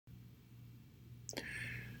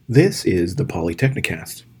This is the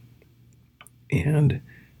Polytechnicast, and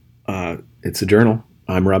it's a journal.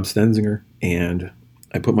 I'm Rob Stenzinger, and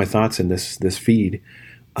I put my thoughts in this feed.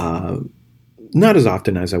 Uh, Not as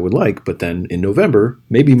often as I would like, but then in November,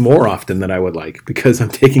 maybe more often than I would like, because I'm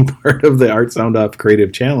taking part of the Art Sound Off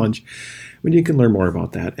Creative Challenge. When you can learn more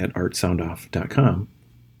about that at artsoundoff.com,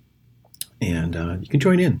 and you can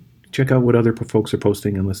join in. Check out what other folks are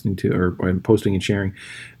posting and listening to, or posting and sharing,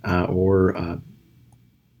 or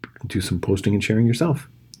do some posting and sharing yourself,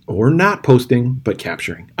 or not posting but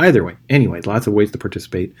capturing. Either way. Anyway, lots of ways to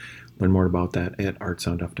participate. Learn more about that at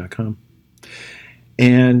artsoundoff.com.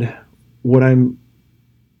 And what I'm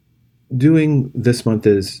doing this month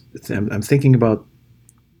is I'm thinking about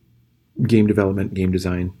game development, game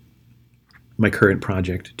design, my current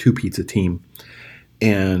project, Two Pizza Team,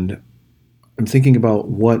 and I'm thinking about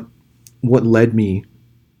what led me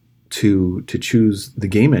to choose the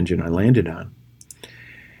game engine I landed on.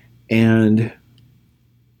 And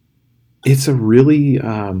it's a really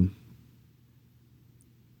I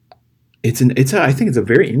think it's a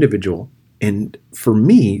very individual, and for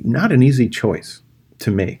me, not an easy choice to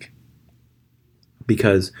make,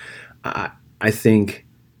 because I think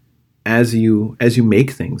as you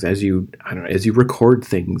make things, as you record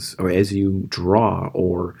things, or as you draw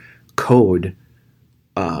or code,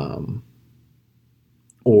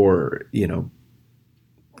 or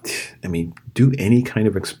do any kind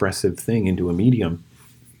of expressive thing into a medium,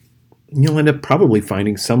 you'll end up probably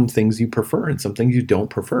finding some things you prefer and some things you don't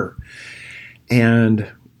prefer.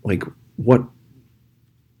 And like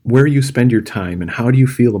where you spend your time and how do you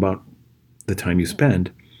feel about the time you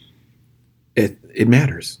spend, it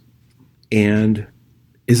matters and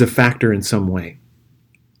is a factor in some way.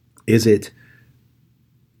 Is it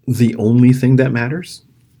the only thing that matters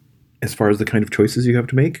as far as the kind of choices you have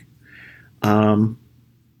to make?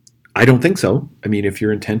 I don't think so. I mean, if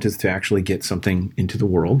your intent is to actually get something into the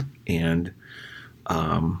world and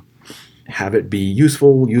have it be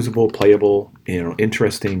useful, usable, playable,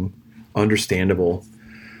 interesting, understandable,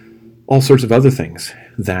 all sorts of other things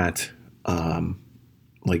that,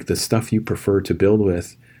 like the stuff you prefer to build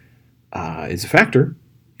with, is a factor,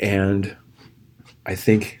 and I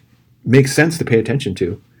think makes sense to pay attention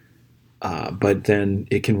to. But then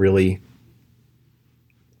it can really,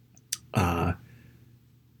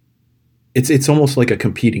 it's almost like a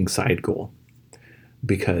competing side goal,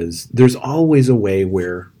 because there's always a way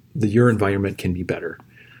where your environment can be better.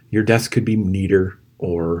 Your desk could be neater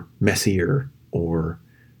or messier or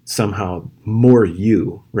somehow more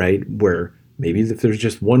you, right? Where maybe if there's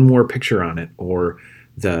just one more picture on it, or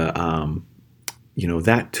the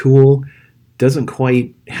that tool doesn't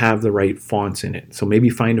quite have the right fonts in it. So maybe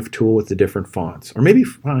find a tool with the different fonts, or maybe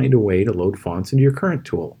find a way to load fonts into your current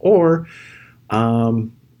tool. Or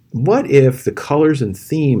what if the colors and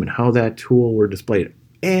theme and how that tool were displayed?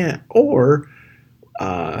 Or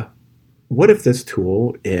what if this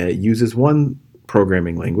tool uses one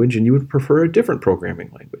programming language and you would prefer a different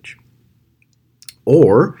programming language?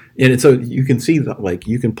 And so you can see that, like,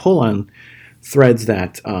 you can pull on threads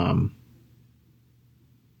that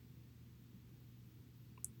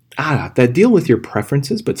that deal with your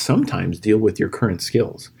preferences, but sometimes deal with your current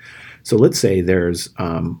skills. So let's say there's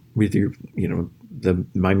with your,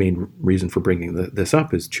 my main reason for bringing this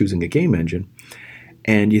up is choosing a game engine,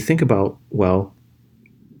 and you think about, well,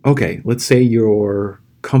 okay, let's say you're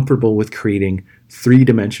comfortable with creating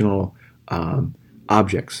three-dimensional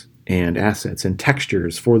objects and assets and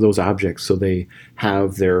textures for those objects, so they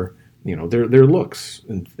have their looks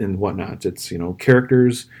and whatnot. It's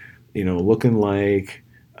characters looking like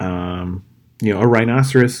a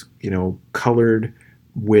rhinoceros colored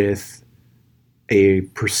with a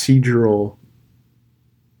procedural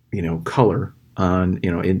color on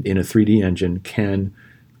in a 3D engine can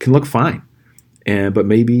look fine. But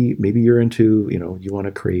maybe you're into you want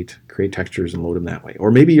to create textures and load them that way, or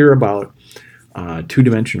maybe you're about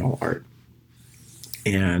two-dimensional art,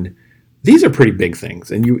 and these are pretty big things.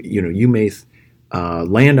 And you may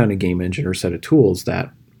land on a game engine or set of tools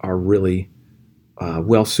that are really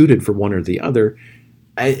well suited for one or the other,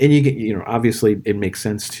 and you get obviously it makes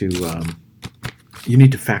sense to you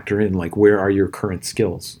need to factor in, like, where are your current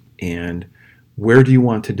skills and where do you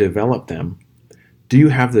want to develop them. Do you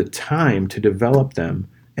have the time to develop them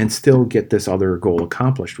and still get this other goal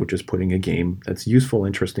accomplished, which is putting a game that's useful,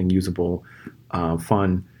 interesting, usable,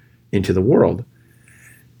 fun into the world?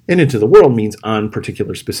 And into the world means on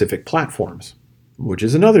particular specific platforms, which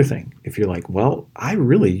is another thing. If you're like, well, I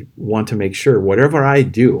really want to make sure whatever I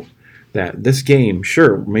do, that this game,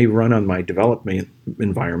 sure, may run on my development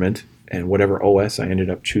environment and whatever OS I ended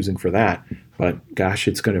up choosing for that, but gosh,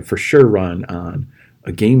 it's going to for sure run on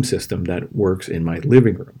a game system that works in my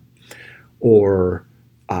living room. Or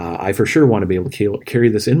I for sure want to be able to carry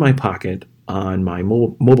this in my pocket on my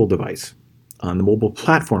mobile device, on the mobile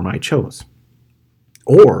platform I chose.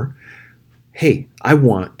 Or, hey, I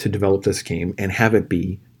want to develop this game and have it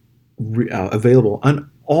be available on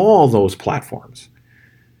all those platforms.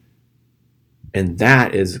 And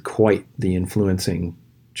that is quite the influencing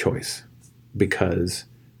choice, because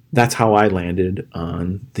that's how I landed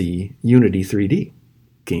on the Unity 3D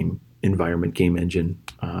game environment, game engine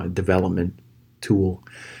development tool.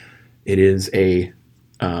 It is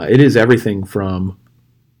everything from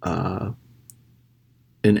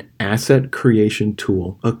an asset creation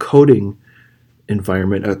tool, a coding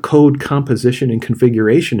environment, a code composition and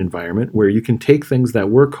configuration environment where you can take things that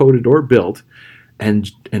were coded or built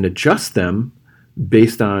and adjust them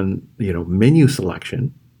based on menu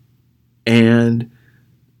selection. And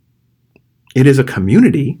it is a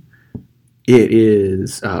community. It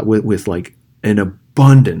is with like an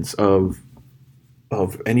abundance of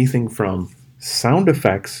anything from sound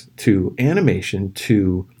effects to animation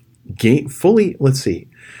to game.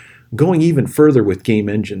 Going even further with game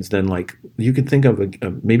engines than, like, you could think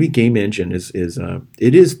of maybe game engine is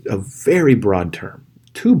it is a very broad term,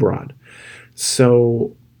 too broad.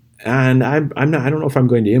 So, and I don't know if I'm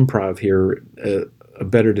going to improv here a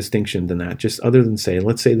better distinction than that. Just other than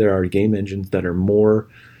let's say there are game engines that are more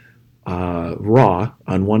raw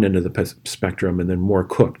on one end of the spectrum and then more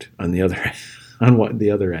cooked on the other the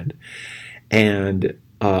other end. And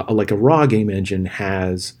like a raw game engine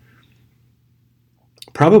has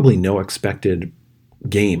probably no expected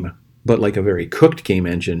game, but like a very cooked game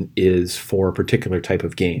engine is for a particular type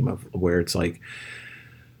of game, where it's like,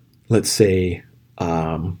 let's say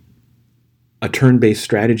a turn-based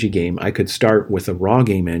strategy game. I could start with a raw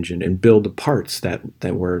game engine and build the parts that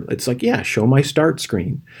were, it's like, yeah, show my start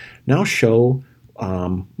screen. Now show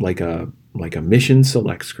like a mission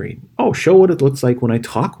select screen. Oh, show what it looks like when I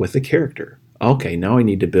talk with the character. Okay, now I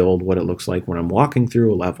need to build what it looks like when I'm walking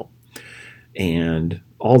through a level. And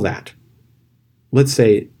all that. Let's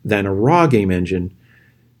say then a raw game engine,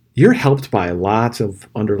 you're helped by lots of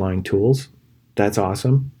underlying tools. That's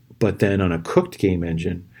awesome. But then on a cooked game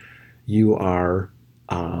engine, you are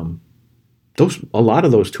a lot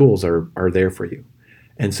of those tools are there for you.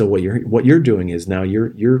 And so what you're doing is now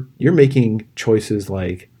you're making choices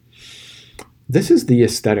like, this is the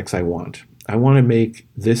aesthetics I want. I want to make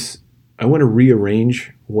this. I want to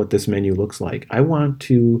rearrange what this menu looks like. I want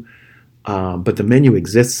to. But the menu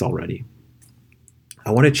exists already.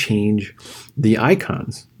 I want to change the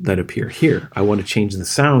icons that appear here. I want to change the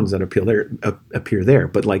sounds that appear there.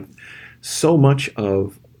 But like, so much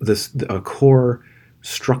of this, a core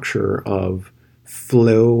structure of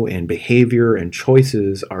flow and behavior and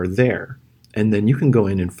choices are there. And then you can go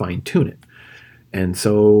in and fine tune it. And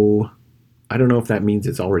so I don't know if that means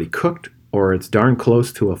it's already cooked or it's darn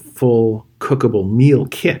close to a full cookable meal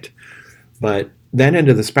kit. But that end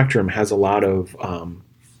of the spectrum has a lot of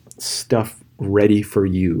stuff ready for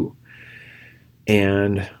you.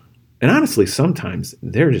 And honestly, sometimes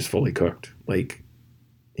they're just fully cooked. Like,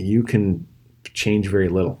 you can change very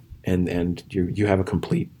little and you have a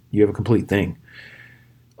complete thing.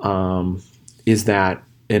 Is that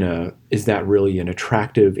really an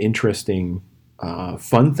attractive, interesting,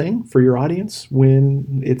 fun thing for your audience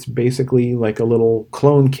when it's basically like a little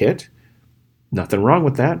clone kit? Nothing wrong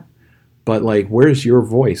with that. But like, where's your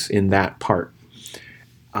voice in that part?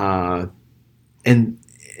 And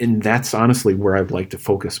that's honestly where I'd like to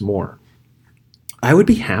focus more. I would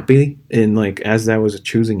be happy in, like, as I was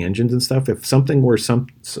choosing engines and stuff, if something were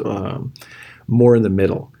more in the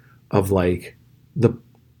middle of like the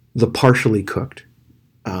partially cooked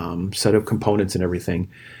set of components and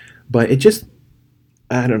everything. But it just,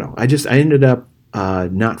 I don't know. I ended up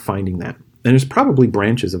not finding that. And there's probably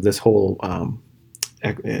branches of this whole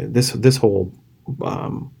this whole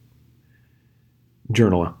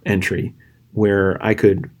journal entry where I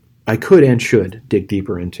could and should dig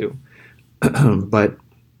deeper into. But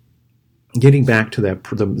getting back to that,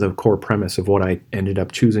 the core premise of what I ended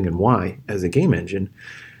up choosing and why as a game engine,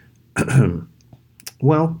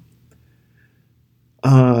 well,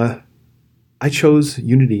 I chose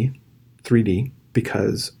Unity 3D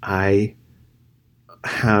because I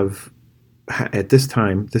have, at this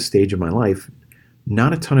stage of my life,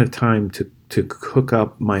 not a ton of time to cook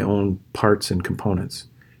up my own parts and components.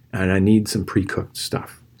 And I need some pre-cooked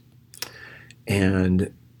stuff.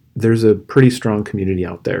 And there's a pretty strong community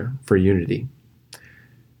out there for Unity.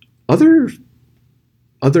 Other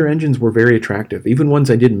engines were very attractive, even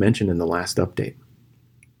ones I didn't mention in the last update.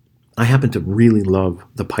 I happen to really love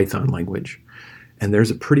the Python language. And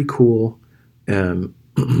there's a pretty cool Um,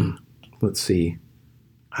 let's see.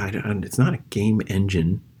 It's not a game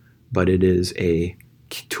engine, but it is a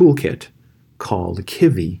toolkit called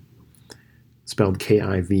Kivy, spelled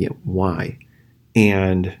Kivy.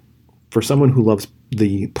 And for someone who loves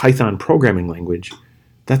the Python programming language,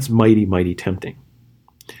 that's mighty, mighty tempting.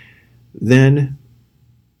 Then,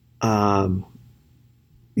 of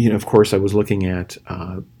course, I was looking at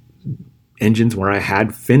engines where I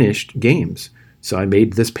had finished games. So I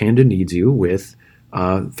made this Panda Needs You with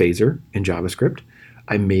Phaser and JavaScript.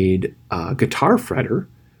 I made Guitar Fretter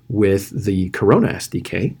with the Corona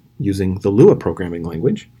SDK using the Lua programming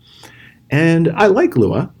language. And I like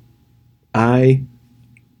Lua. I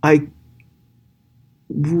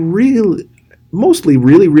really, mostly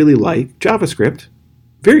really, really like JavaScript.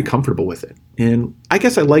 Very comfortable with it. And I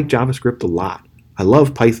guess I like JavaScript a lot. I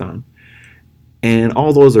love Python. And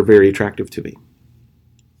all those are very attractive to me.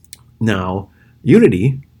 Now,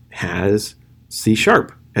 Unity has C#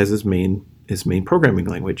 as its main programming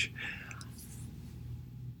language.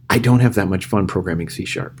 I don't have that much fun programming C#.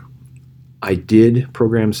 I did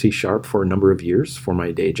program C# for a number of years for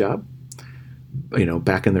my day job.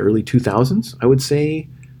 Back in the early 2000s, I would say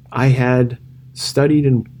I had studied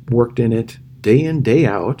and worked in it day in, day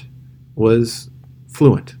out, was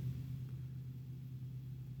fluent,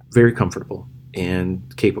 very comfortable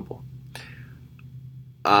and capable.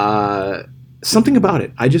 Something about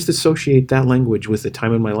it, I just associate that language with the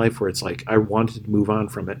time in my life where it's like I wanted to move on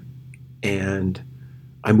from it. And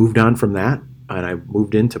I moved on from that, and I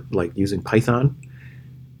moved into like using Python,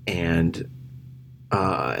 and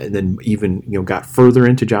then even got further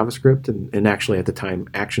into JavaScript, and actually at the time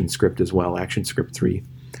ActionScript as well, ActionScript 3.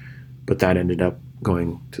 But that ended up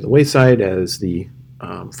going to the wayside as the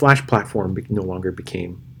Flash platform no longer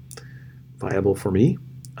became viable for me,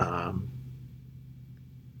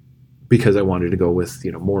 because I wanted to go with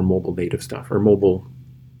more mobile native stuff or mobile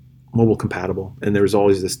compatible. And there was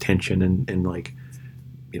always this tension and like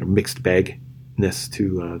mixed bagness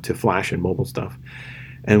to Flash and mobile stuff,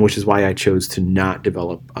 and which is why I chose to not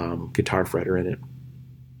develop Guitar Fretter in it.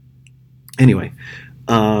 Anyway,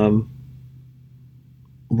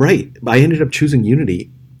 right, I ended up choosing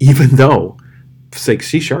Unity, even though it's like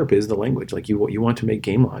C# is the language. Like you want to make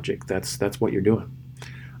game logic. That's what you're doing.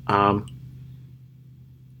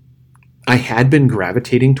 I had been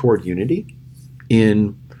gravitating toward Unity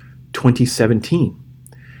in 2017,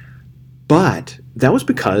 but that was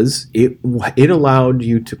because it allowed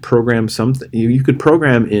you to program something. You could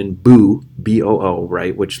program in Boo, Boo,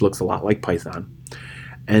 right, which looks a lot like Python,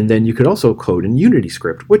 and then you could also code in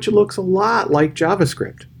UnityScript, which looks a lot like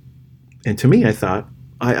JavaScript. And to me, I thought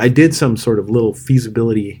I did some sort of little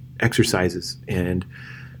feasibility exercises and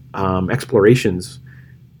explorations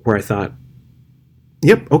where I thought,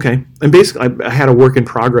 yep, okay. And basically, I had a work in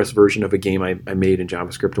progress version of a game I made in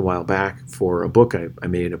JavaScript a while back for a book I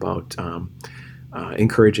made about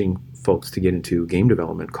encouraging folks to get into game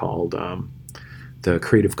development called the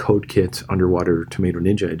Creative Code Kit Underwater Tomato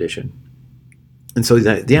Ninja Edition. And so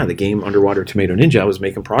the game Underwater Tomato Ninja I was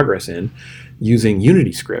making progress in using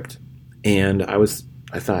UnityScript. And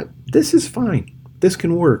I thought, this is fine. This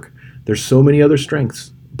can work. There's so many other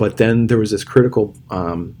strengths. But then there was this critical,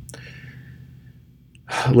 an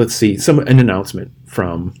announcement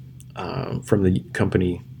from the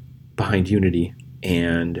company behind Unity,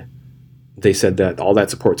 and they said that all that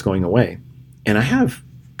support's going away. And I have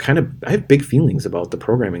big feelings about the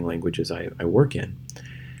programming languages I work in,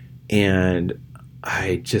 and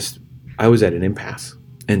I was at an impasse.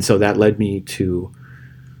 And so that led me to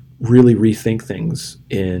really rethink things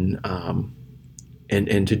and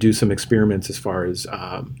to do some experiments as far as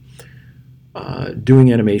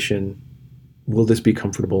doing animation. Will this be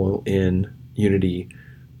comfortable in Unity?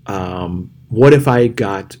 What if I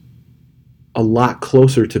got a lot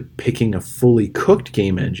closer to picking a fully cooked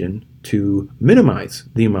game engine to minimize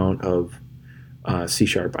the amount of C#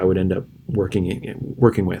 I would end up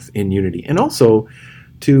working with in Unity, and also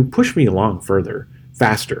to push me along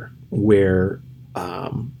faster, where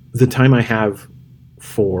the time I have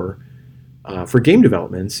for game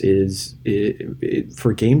developments is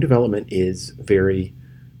very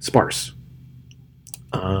sparse.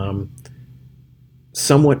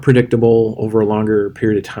 Somewhat predictable over a longer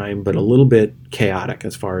period of time, but a little bit chaotic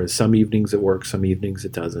as far as some evenings it works, some evenings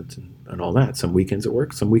it doesn't, and all that. Some weekends it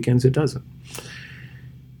works, some weekends it doesn't.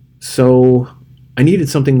 So I needed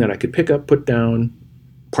something that I could pick up, put down.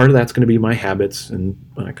 Part of that's going to be my habits, and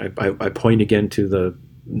I point again to the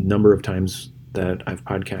number of times that I've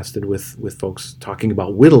podcasted with folks talking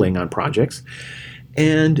about whittling on projects,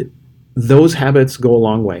 and those habits go a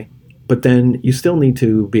long way. But then you still need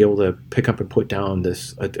to be able to pick up and put down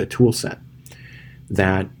a tool set.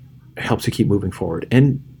 that helps you keep moving forward.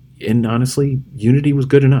 And honestly, Unity was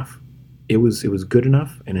good enough. It was good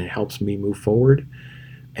enough, and it helps me move forward.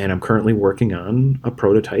 And I'm currently working on a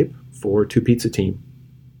prototype for Two Pizza Team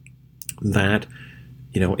that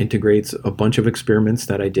integrates a bunch of experiments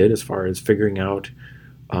that I did as far as figuring out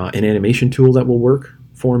an animation tool that will work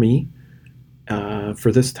for me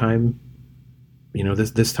for this time.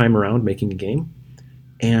 This time around making a game,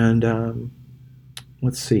 and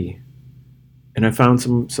let's see. And I found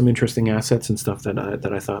some interesting assets and stuff that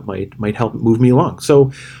I thought might help move me along.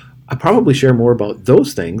 So I'll probably share more about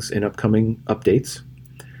those things in upcoming updates.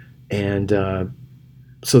 And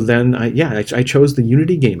so then I chose the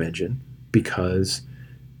Unity game engine because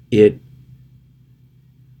it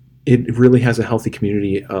really has a healthy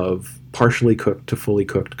community of partially cooked to fully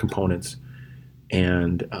cooked components,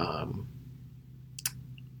 and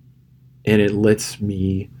it lets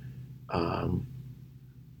me.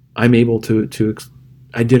 I'm able to.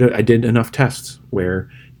 I did enough tests where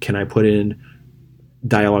can I put in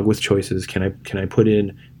dialogue with choices? Can I put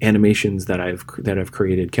in animations that I've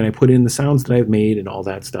created? Can I put in the sounds that I've made and all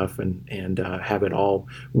that stuff, and have it all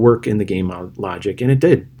work in the game logic? And it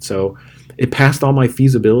did. So it passed all my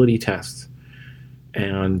feasibility tests,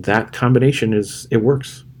 and that combination it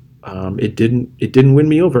works. It didn't win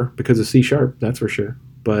me over because of C#, that's for sure,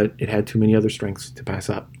 but it had too many other strengths to pass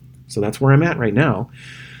up. So that's where I'm at right now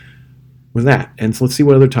with that. And so let's see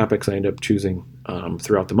what other topics I end up choosing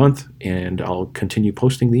throughout the month, and I'll continue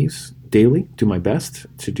posting these daily, do my best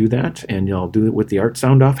to do that, and I'll do it with the Art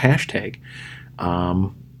Sound Off hashtag.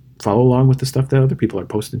 Follow along with the stuff that other people are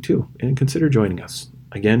posting too, and consider joining us.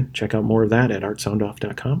 Again, check out more of that at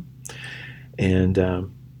artsoundoff.com,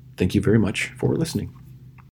 and thank you very much for listening.